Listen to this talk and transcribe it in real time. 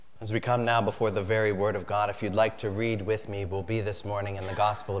As we come now before the very Word of God, if you'd like to read with me, we'll be this morning in the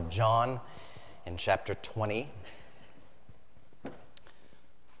Gospel of John in chapter 20.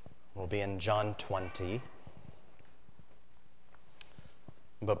 We'll be in John 20.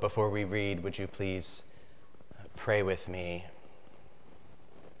 But before we read, would you please pray with me?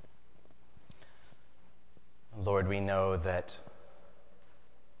 Lord, we know that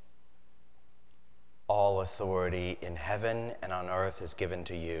all authority in heaven and on earth is given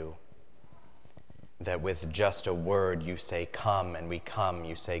to you. That with just a word you say, come, and we come.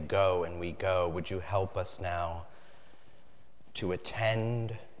 You say, go, and we go. Would you help us now to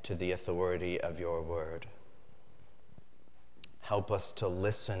attend to the authority of your word? Help us to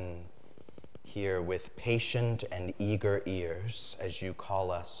listen here with patient and eager ears as you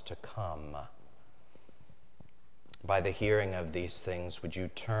call us to come. By the hearing of these things, would you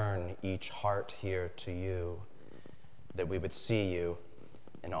turn each heart here to you, that we would see you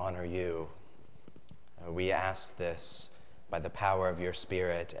and honor you? We ask this by the power of your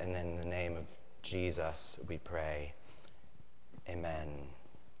Spirit, and in the name of Jesus we pray. Amen.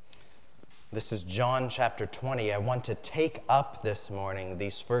 This is John chapter 20. I want to take up this morning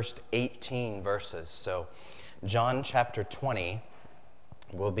these first 18 verses. So John chapter 20,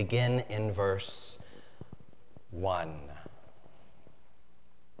 we'll begin in verse 1.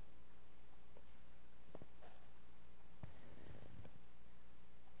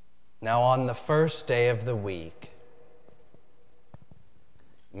 Now on the first day of the week,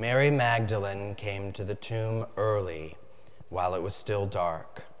 Mary Magdalene came to the tomb early while it was still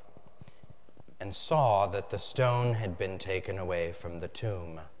dark and saw that the stone had been taken away from the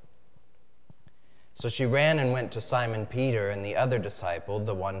tomb. So she ran and went to Simon Peter and the other disciple,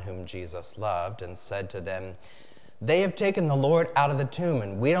 the one whom Jesus loved, and said to them, "They have taken the Lord out of the tomb,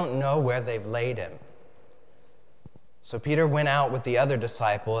 and we don't know where they've laid him." So Peter went out with the other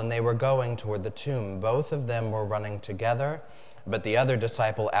disciple, and they were going toward the tomb. Both of them were running together, but the other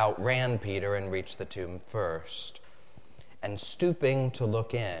disciple outran Peter and reached the tomb first. And stooping to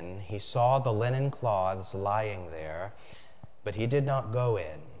look in, he saw the linen cloths lying there, but he did not go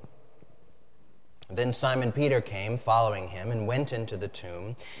in. Then Simon Peter came, following him, and went into the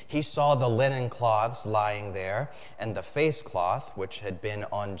tomb. He saw the linen cloths lying there, and the face cloth, which had been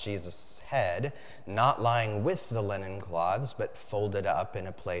on Jesus' head, not lying with the linen cloths, but folded up in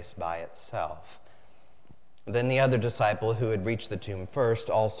a place by itself. Then the other disciple, who had reached the tomb first,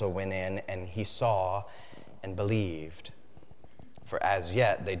 also went in, and he saw and believed. For as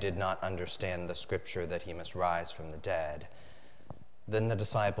yet they did not understand the scripture that he must rise from the dead. Then the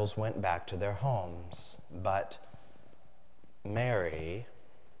disciples went back to their homes, but Mary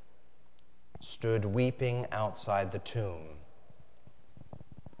stood weeping outside the tomb.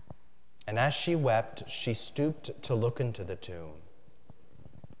 And as she wept, she stooped to look into the tomb.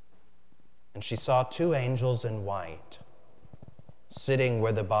 And she saw two angels in white, sitting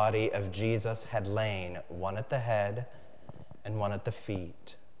where the body of Jesus had lain, one at the head and one at the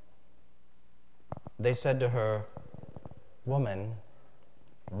feet. They said to her, "Woman,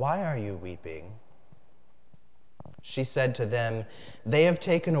 why are you weeping?" She said to them, "They have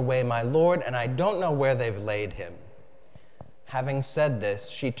taken away my Lord, and I don't know where they've laid him." Having said this,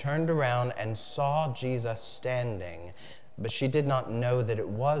 she turned around and saw Jesus standing, but she did not know that it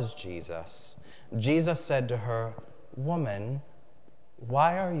was Jesus. Jesus said to her, "Woman,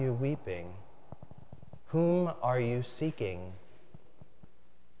 why are you weeping? Whom are you seeking?"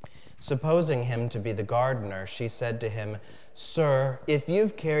 Supposing him to be the gardener, she said to him, "Sir, if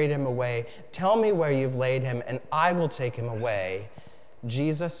you've carried him away, tell me where you've laid him, and I will take him away."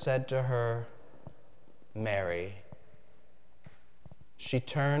 Jesus said to her, "Mary." She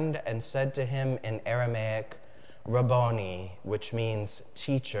turned and said to him in Aramaic, "Rabboni," which means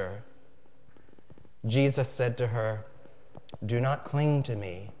teacher. Jesus said to her, "Do not cling to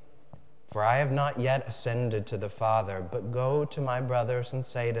me, for I have not yet ascended to the Father, but go to my brothers and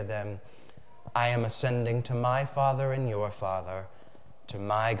say to them, I am ascending to my Father and your Father, to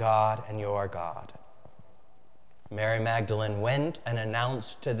my God and your God." Mary Magdalene went and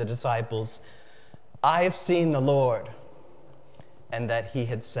announced to the disciples, "I have seen the Lord," and that he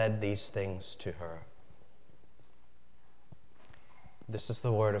had said these things to her. This is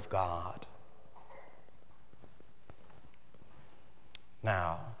the word of God.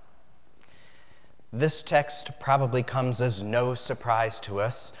 Now, this text probably comes as no surprise to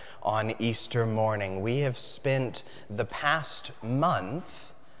us on Easter morning. We have spent the past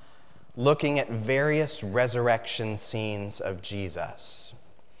month looking at various resurrection scenes of Jesus.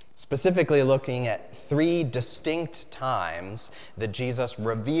 Specifically looking at 3 distinct times that Jesus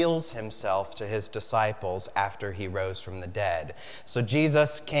reveals himself to his disciples after he rose from the dead. So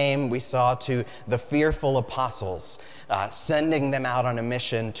Jesus came, we saw, to the fearful apostles, sending them out on a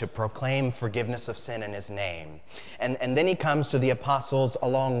mission to proclaim forgiveness of sin in his name. And then he comes to the apostles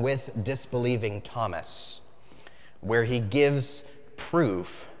along with disbelieving Thomas, where he gives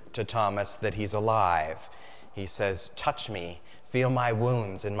proof to Thomas that he's alive. He says, "Touch me. Feel my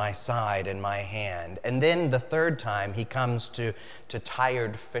wounds in my side and my hand." And then the 3rd time, he comes to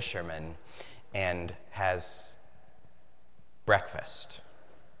tired fishermen and has breakfast,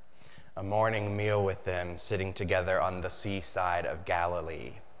 a morning meal with them, sitting together on the seaside of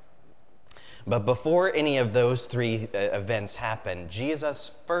Galilee. But before any of those 3 events happen,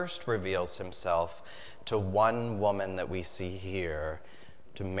 Jesus first reveals himself to one woman that we see here,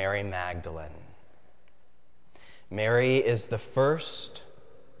 to Mary Magdalene. Mary is the first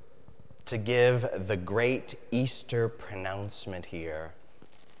to give the great Easter pronouncement here.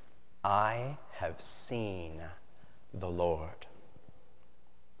 "I have seen the Lord."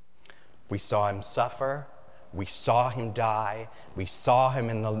 We saw him suffer, we saw him die, we saw him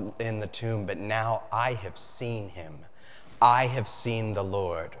in the tomb, but now I have seen him. I have seen the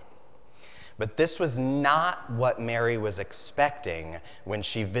Lord. But this was not what Mary was expecting when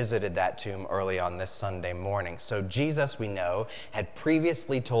she visited that tomb early on this Sunday morning. So Jesus, we know, had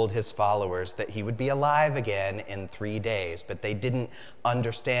previously told his followers that he would be alive again in 3 days, but they didn't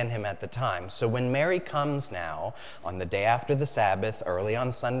understand him at the time. So when Mary comes now, on the day after the Sabbath, early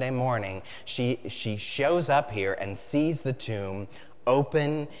on Sunday morning, she shows up here and sees the tomb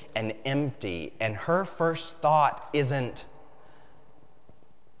open and empty. And her first thought isn't,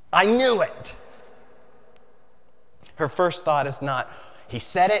 "I knew it." Her first thought is not, "He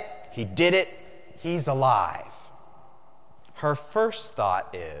said it, he did it, he's alive." Her first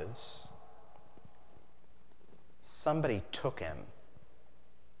thought is, "Somebody took him."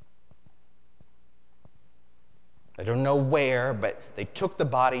 I don't know where, but they took the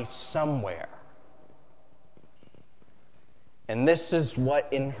body somewhere. And this is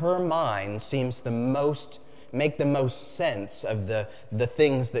what in her mind seems make the most sense of the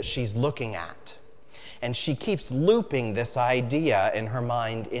things that she's looking at. And she keeps looping this idea in her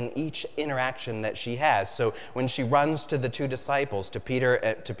mind in each interaction that she has. So when she runs to the 2 disciples, to Peter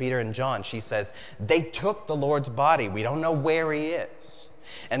and John, she says, "They took the Lord's body. We don't know where he is."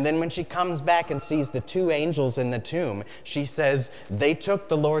 And then when she comes back and sees the 2 angels in the tomb, she says, "They took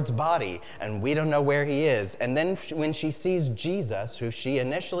the Lord's body, and we don't know where he is." And then when she sees Jesus, who she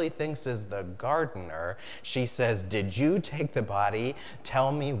initially thinks is the gardener, she says, "Did you take the body?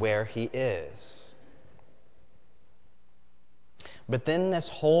 Tell me where he is." But then this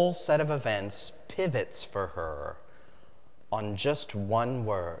whole set of events pivots for her on just one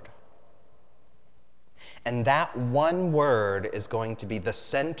word. And that one word is going to be the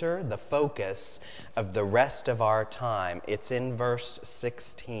center, the focus of the rest of our time. It's in verse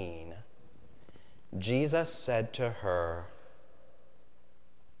 16. Jesus said to her,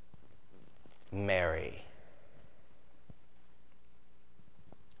 "Mary."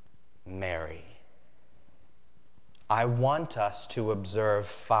 Mary. I want us to observe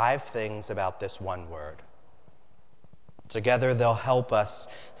 5 things about this one word. Together, they'll help us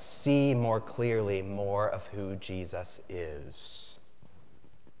see more clearly more of who Jesus is.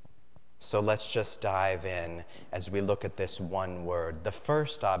 So let's just dive in as we look at this one word. The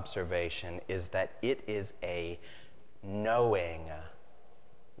first observation is that it is a knowing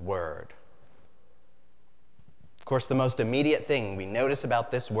word. Of course, the most immediate thing we notice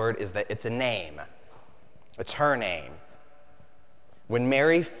about this word is that it's a name. It's her name. When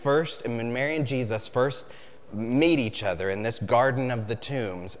Mary and Jesus first meet each other in this garden of the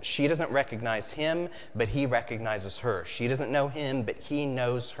tombs, she doesn't recognize him, but he recognizes her. She doesn't know him, but he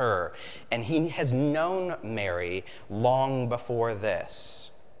knows her. And he has known Mary long before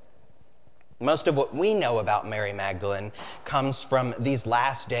this. Most of what we know about Mary Magdalene comes from these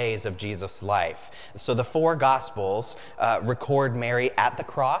last days of Jesus' life. So the 4 Gospels record Mary at the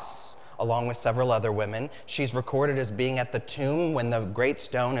cross, along with several other women. She's recorded as being at the tomb when the great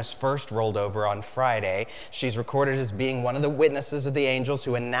stone is first rolled over on Friday. She's recorded as being one of the witnesses of the angels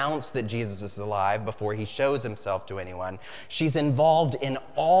who announce that Jesus is alive before he shows himself to anyone. She's involved in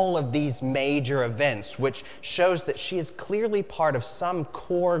all of these major events, which shows that she is clearly part of some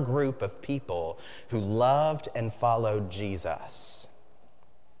core group of people who loved and followed Jesus.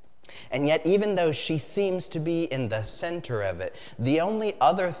 And yet, even though she seems to be in the center of it, the only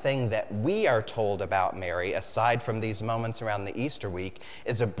other thing that we are told about Mary, aside from these moments around the Easter week,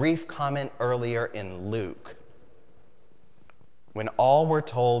 is a brief comment earlier in Luke. when all we're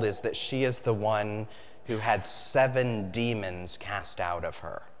told is that she is the one who had 7 demons cast out of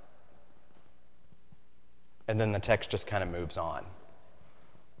her. And then the text just kind of moves on.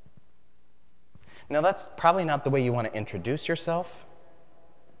 Now, that's probably not the way you want to introduce yourself.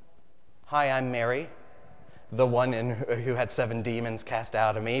 Hi, I'm Mary, the one who had 7 demons cast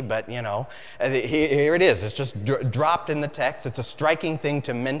out of me, but here it is. It's just dropped in the text. It's a striking thing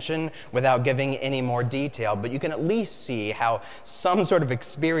to mention without giving any more detail, but you can at least see how some sort of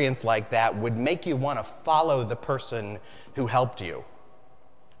experience like that would make you want to follow the person who helped you.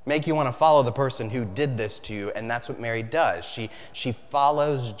 Make you want to follow the person who did this to you, and that's what Mary does. She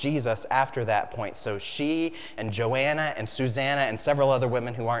follows Jesus after that point. So she and Joanna and Susanna and several other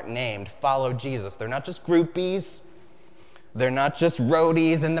women who aren't named follow Jesus. They're not just groupies. They're not just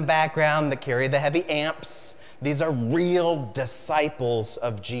roadies in the background that carry the heavy amps. These are real disciples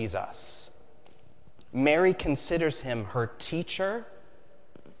of Jesus. Mary considers him her teacher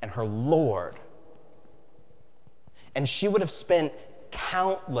and her Lord. And she would have spent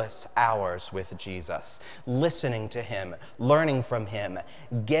countless hours with Jesus, listening to him, learning from him,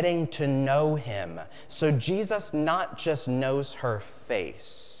 getting to know him. So Jesus not just knows her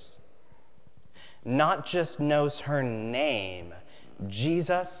face, not just knows her name,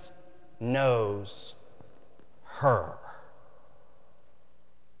 Jesus knows her.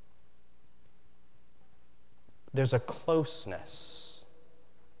 There's a closeness,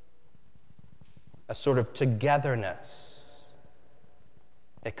 a sort of togetherness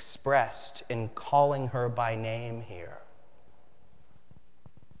expressed in calling her by name here,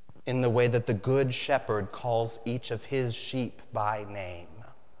 in the way that the good shepherd calls each of his sheep by name.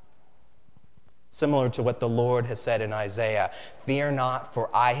 Similar to what the Lord has said in Isaiah, "Fear not, for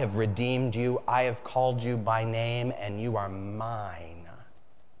I have redeemed you. I have called you by name, and you are mine."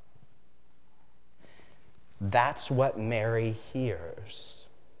 That's what Mary hears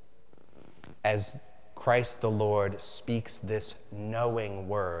as Christ the Lord speaks this knowing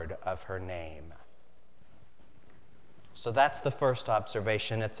word of her name. So that's the first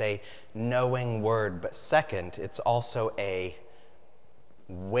observation. It's a knowing word. But second, it's also a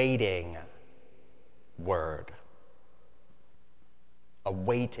waiting word. A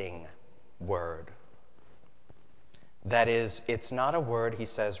waiting word. That is, it's not a word he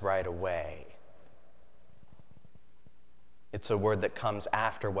says right away. It's a word that comes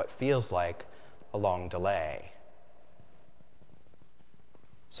after what feels like a long delay.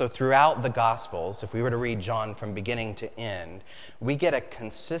 So throughout the Gospels, if we were to read John from beginning to end, we get a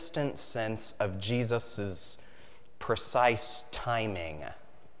consistent sense of Jesus' precise timing.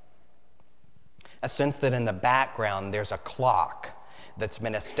 A sense that in the background there's a clock that's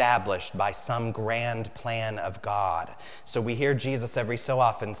been established by some grand plan of God. So we hear Jesus every so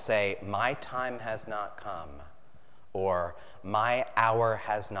often say, "My time has not come," or "My hour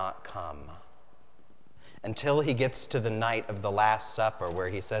has not come." Until he gets to the night of the Last Supper, where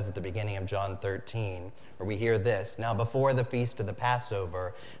he says at the beginning of John 13, where we hear this, "Now before the feast of the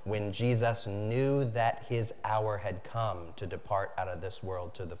Passover, when Jesus knew that his hour had come to depart out of this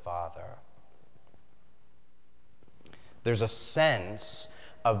world to the Father." There's a sense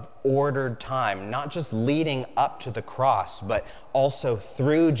of ordered time, not just leading up to the cross, but also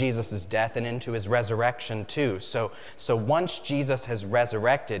through Jesus' death and into his resurrection too. So once Jesus has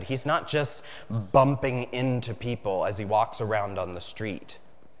resurrected, he's not just bumping into people as he walks around on the street.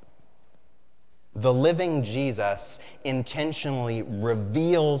 The living Jesus intentionally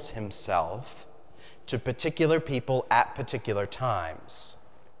reveals himself to particular people at particular times.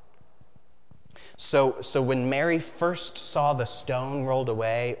 So when Mary first saw the stone rolled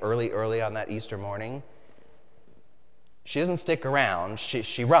away early on that Easter morning, she doesn't stick around.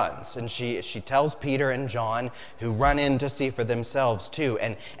 She runs, and she tells Peter and John, who run in to see for themselves too.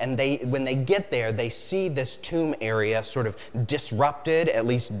 And they, when they get there, they see this tomb area sort of disrupted, at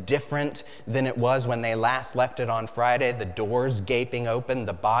least different than it was when they last left it on Friday. The doors gaping open,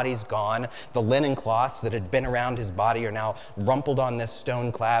 the body's gone. The linen cloths that had been around his body are now rumpled on this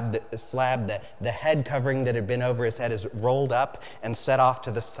stone slab. The head covering that had been over his head is rolled up and set off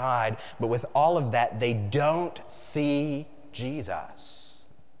to the side. But with all of that, they don't see Jesus.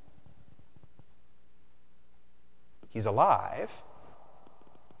 He's alive.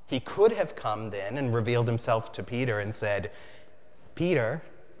 He could have come then and revealed himself to Peter and said, "Peter,"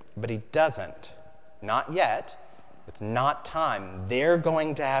 but he doesn't. Not yet. It's not time. They're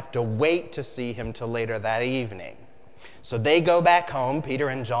going to have to wait to see him till later that evening. So they go back home, Peter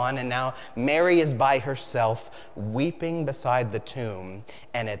and John, and now Mary is by herself, weeping beside the tomb,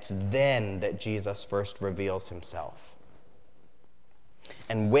 and it's then that Jesus first reveals himself.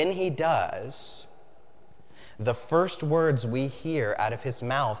 And when he does, the first words we hear out of his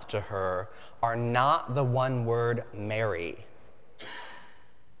mouth to her are not the one word Mary.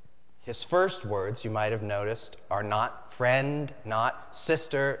 His first words, you might have noticed, are not friend, not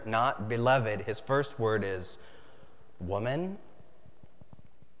sister, not beloved. His first word is woman.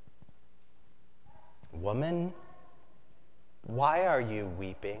 Woman, why are you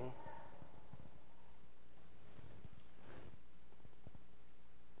weeping?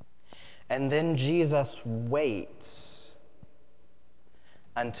 And then Jesus waits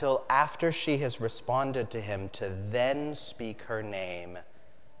until after she has responded to him to then speak her name,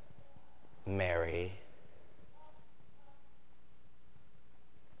 Mary.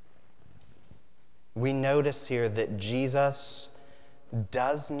 We notice here that Jesus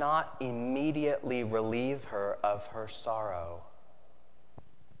does not immediately relieve her of her sorrow.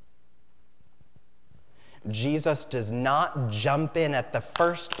 Jesus does not jump in at the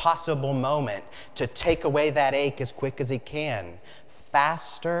first possible moment to take away that ache as quick as he can.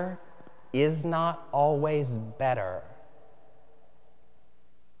 Faster is not always better.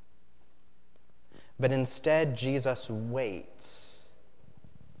 But instead, Jesus waits,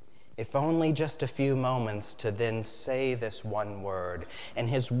 if only just a few moments, to then say this one word. And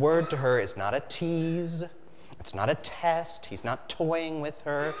his word to her is not a tease. It's not a test. He's not toying with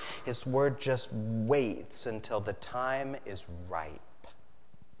her. His word just waits until the time is ripe.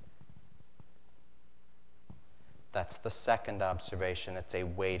 That's the second observation. It's a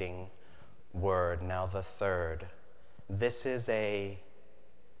waiting word. Now the third. This is a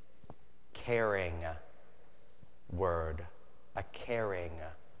caring word. A caring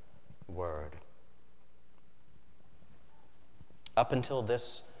word. Up until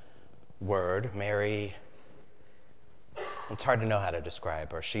this word, Mary, it's hard to know how to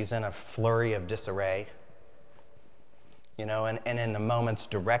describe her. She's in a flurry of disarray. And in the moments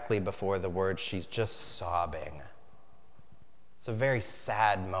directly before the word, she's just sobbing. It's a very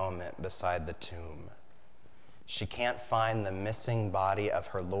sad moment beside the tomb. She can't find the missing body of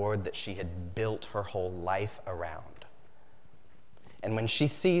her Lord that she had built her whole life around. And when she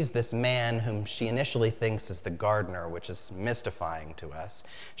sees this man whom she initially thinks is the gardener, which is mystifying to us,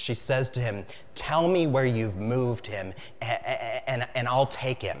 she says to him, "Tell me where you've moved him, and I'll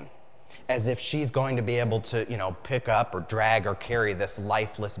take him." As if she's going to be able to, pick up or drag or carry this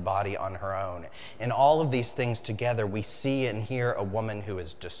lifeless body on her own. In all of these things together, we see and hear a woman who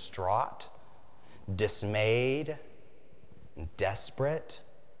is distraught, dismayed, desperate.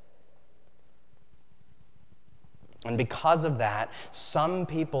 And because of that, some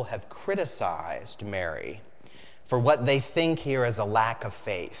people have criticized Mary for what they think here is a lack of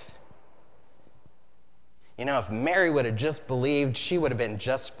faith. If Mary would have just believed, she would have been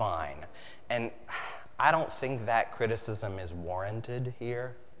just fine. And I don't think that criticism is warranted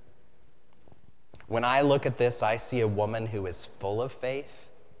here. When I look at this, I see a woman who is full of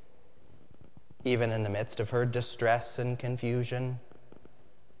faith, even in the midst of her distress and confusion.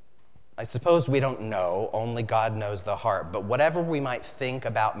 I suppose we don't know, only God knows the heart, but whatever we might think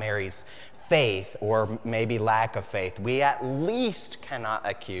about Mary's faith or maybe lack of faith, we at least cannot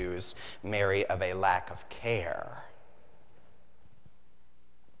accuse Mary of a lack of care.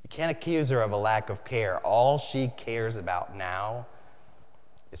 You can't accuse her of a lack of care. All she cares about now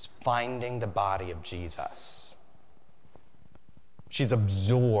is finding the body of Jesus. She's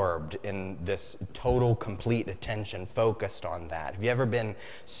absorbed in this total, complete attention focused on that. Have you ever been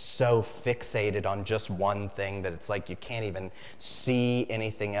so fixated on just one thing that it's like you can't even see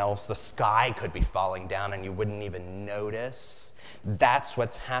anything else? The sky could be falling down and you wouldn't even notice. That's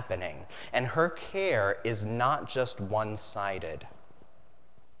what's happening. And her care is not just one-sided.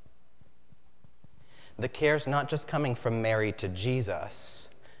 The care's not just coming from Mary to Jesus,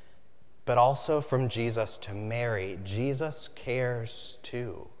 but also from Jesus to Mary. Jesus cares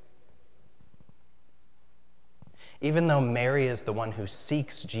too. Even though Mary is the one who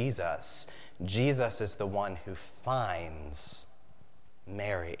seeks Jesus, Jesus is the one who finds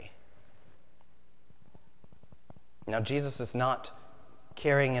Mary. Now, Jesus is not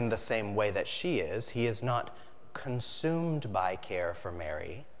caring in the same way that she is. He is not consumed by care for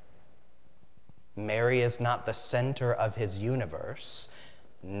Mary. Mary is not the center of his universe.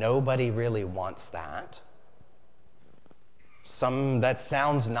 Nobody really wants that. That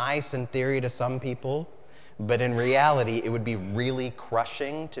sounds nice in theory to some people, but in reality, it would be really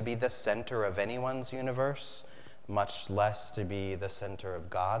crushing to be the center of anyone's universe, much less to be the center of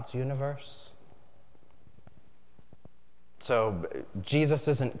God's universe. So Jesus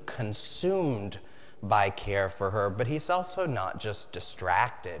isn't consumed by care for her, but he's also not just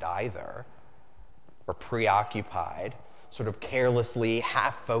distracted either or preoccupied. sort of carelessly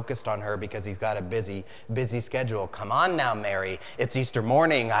half focused on her because he's got a busy schedule. Come on now, Mary. It's Easter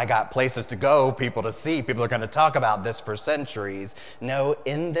morning. I got places to go, people to see. People are going to talk about this for centuries. No,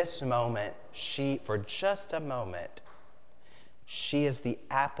 in this moment, for just a moment, she is the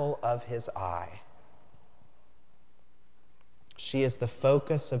apple of his eye. She is the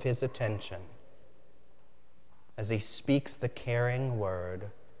focus of his attention as he speaks the caring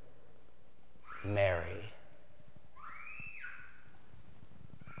word, Mary.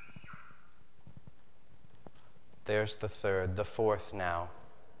 There's the third, the fourth now.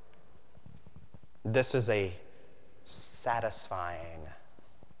 This is a satisfying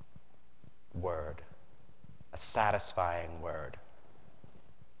word. A satisfying word.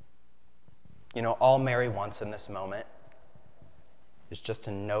 You know, all Mary wants in this moment is just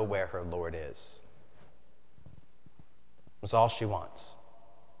to know where her Lord is. That's all she wants.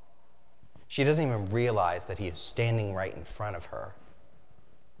 She doesn't even realize that he is standing right in front of her,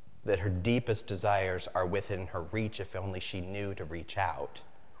 that her deepest desires are within her reach if only she knew to reach out.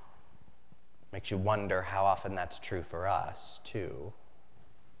 Makes you wonder how often that's true for us, too.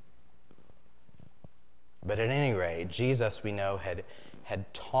 But at any rate, Jesus, we know,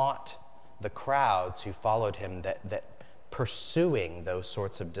 had taught the crowds who followed him that pursuing those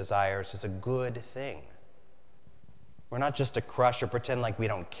sorts of desires is a good thing. We're not just to crush or pretend like we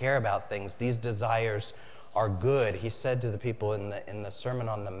don't care about things. These desires are good. He said to the people in the Sermon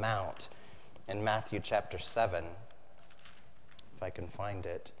on the Mount in Matthew chapter 7, if I can find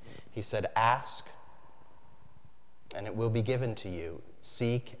it, he said, "Ask, and it will be given to you.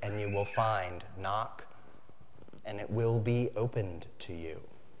 Seek, and you will find. Knock, and it will be opened to you."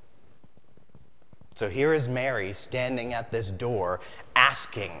 So here is Mary standing at this door,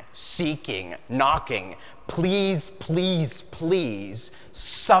 asking, seeking, knocking. Please, please, please,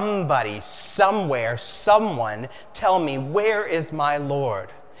 somebody, somewhere, someone, tell me, where is my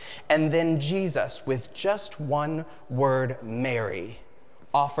Lord? And then Jesus, with just one word, Mary,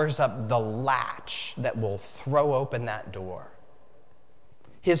 offers up the latch that will throw open that door.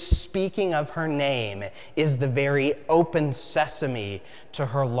 His speaking of her name is the very open sesame to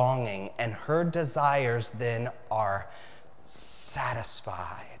her longing, and her desires then are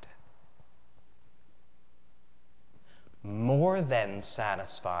satisfied. More than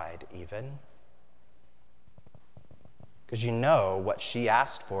satisfied, even. Because you know what she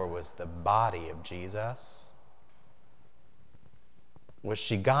asked for was the body of Jesus. What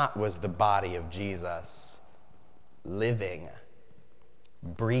she got was the body of Jesus, living,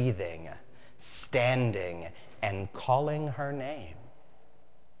 breathing, standing, and calling her name.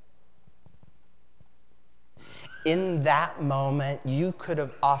 In that moment, you could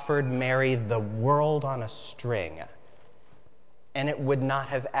have offered Mary the world on a string, and it would not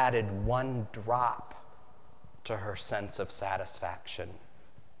have added one drop to her sense of satisfaction.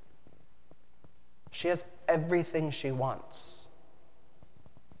 She has everything she wants.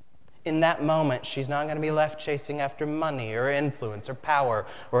 In that moment, she's not going to be left chasing after money or influence or power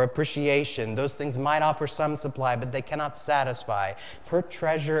or appreciation. Those things might offer some supply, but they cannot satisfy. If her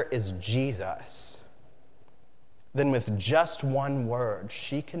treasure is Jesus, then with just one word,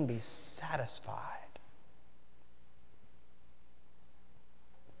 she can be satisfied.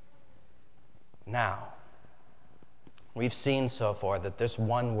 Now, we've seen so far that this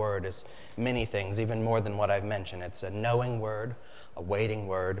one word is many things, even more than what I've mentioned. It's a knowing word, a waiting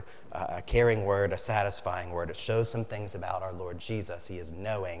word, a caring word, a satisfying word. It shows some things about our Lord Jesus. He is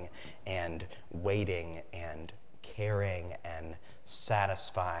knowing and waiting and caring and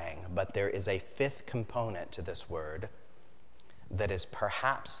satisfying. But there is a fifth component to this word that is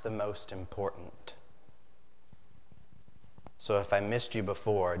perhaps the most important. So if I missed you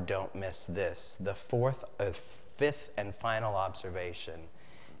before, don't miss this. The fifth and final observation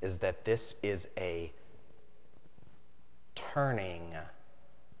is that this is a turning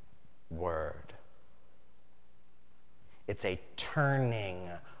word. It's a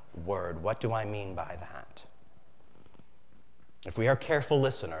turning word. What do I mean by that? If we are careful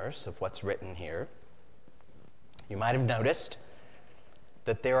listeners of what's written here, you might have noticed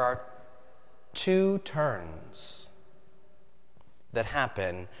that there are two turns that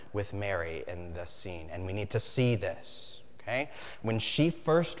happen with Mary in this scene, and we need to see this. Okay? When she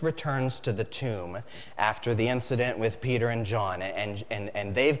first returns to the tomb after the incident with Peter and John,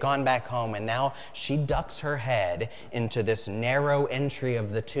 and they've gone back home, and now she ducks her head into this narrow entry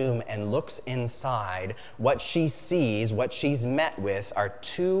of the tomb and looks inside, what she sees, what she's met with, are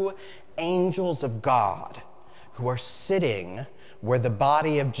two angels of God who are sitting where the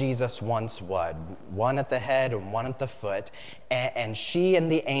body of Jesus once was, one at the head and one at the foot, and she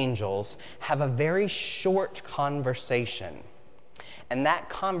and the angels have a very short conversation. And that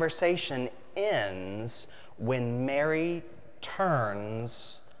conversation ends when Mary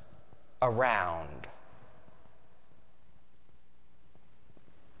turns around.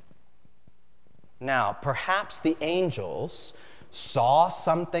 Now, perhaps the angels saw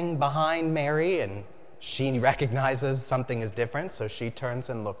something behind Mary and she recognizes something is different, so she turns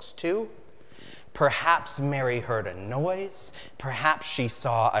and looks too. Perhaps Mary heard a noise. Perhaps she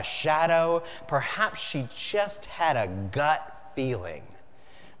saw a shadow. Perhaps she just had a gut feeling.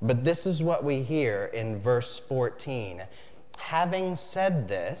 But this is what we hear in verse 14. Having said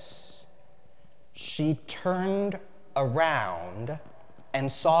this, she turned around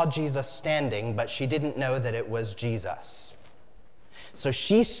and saw Jesus standing, but she didn't know that it was Jesus. So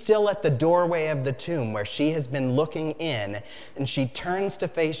she's still at the doorway of the tomb where she has been looking in, and she turns to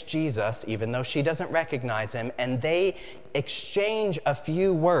face Jesus, even though she doesn't recognize him, and they exchange a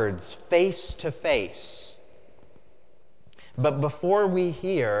few words face to face. But they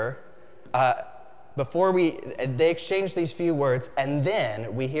exchange these few words, and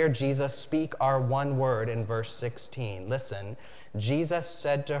then we hear Jesus speak our one word in verse 16. Listen, Jesus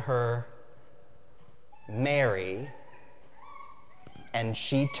said to her, "Mary," and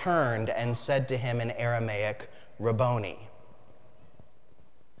she turned and said to him in Aramaic, "Rabboni."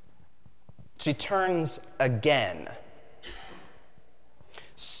 She turns again.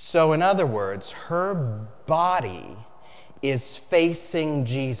 So in other words, her body is facing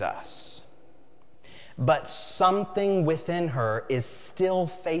Jesus, but something within her is still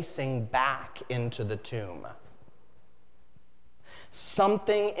facing back into the tomb.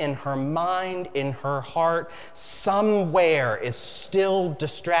 Something in her mind, in her heart, somewhere is still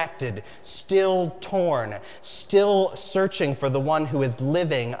distracted, still torn, still searching for the one who is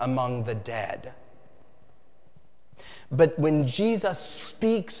living among the dead. But when Jesus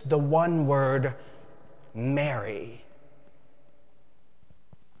speaks the one word, Mary,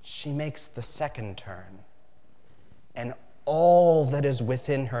 she makes the second turn, and all that is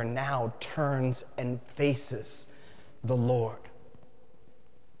within her now turns and faces the Lord.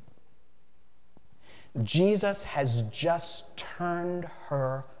 Jesus has just turned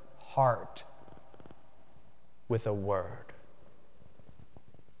her heart with a word.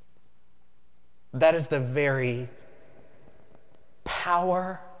 That is the very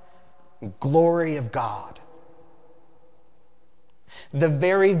power, glory of God. The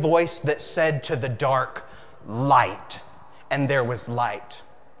very voice that said to the dark, "Light," and there was light.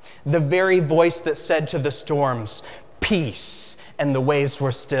 The very voice that said to the storms, "Peace," and the waves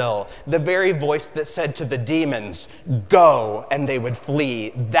were still. The very voice that said to the demons, "Go," and they would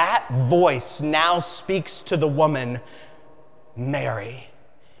flee. That voice now speaks to the woman, Mary,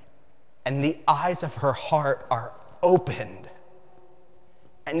 and the eyes of her heart are opened,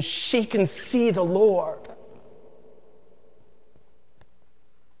 and she can see the Lord.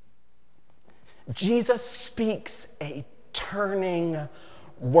 Jesus speaks a turning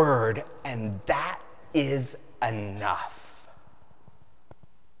word, and that is enough.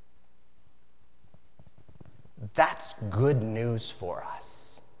 That's good news for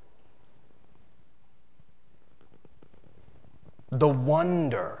us. The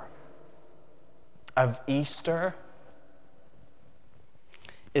wonder of Easter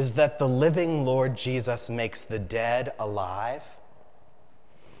is that the living Lord Jesus makes the dead alive.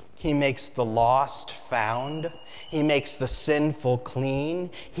 He makes the lost found. He makes the sinful clean.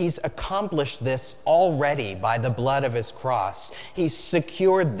 He's accomplished this already by the blood of his cross. He's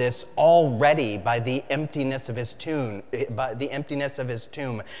secured this already by the emptiness of his tomb.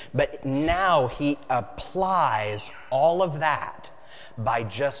 But now he applies all of that by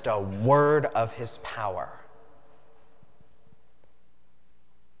just a word of his power.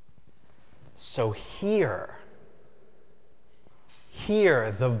 So hear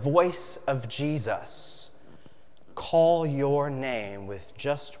the voice of Jesus call your name with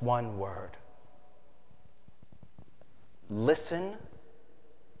just one word. Listen,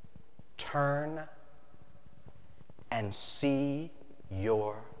 turn, and see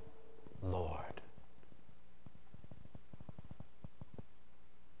your Lord.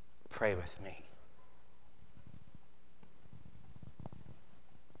 Pray with me.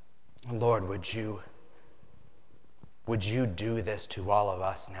 Lord, would you do this to all of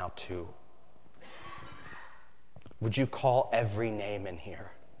us now too? Would you call every name in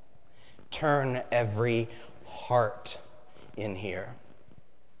here? Turn every heart in here.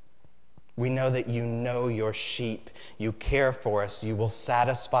 We know that you know your sheep. You care for us. You will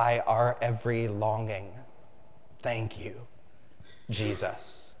satisfy our every longing. Thank you.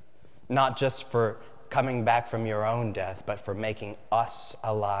 Jesus, not just for coming back from your own death, but for making us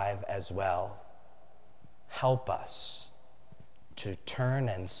alive as well. Help us to turn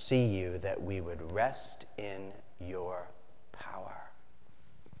and see you, that we would rest in your power.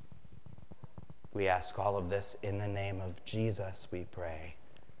 We ask all of this in the name of Jesus, we pray.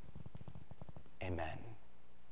 Amen.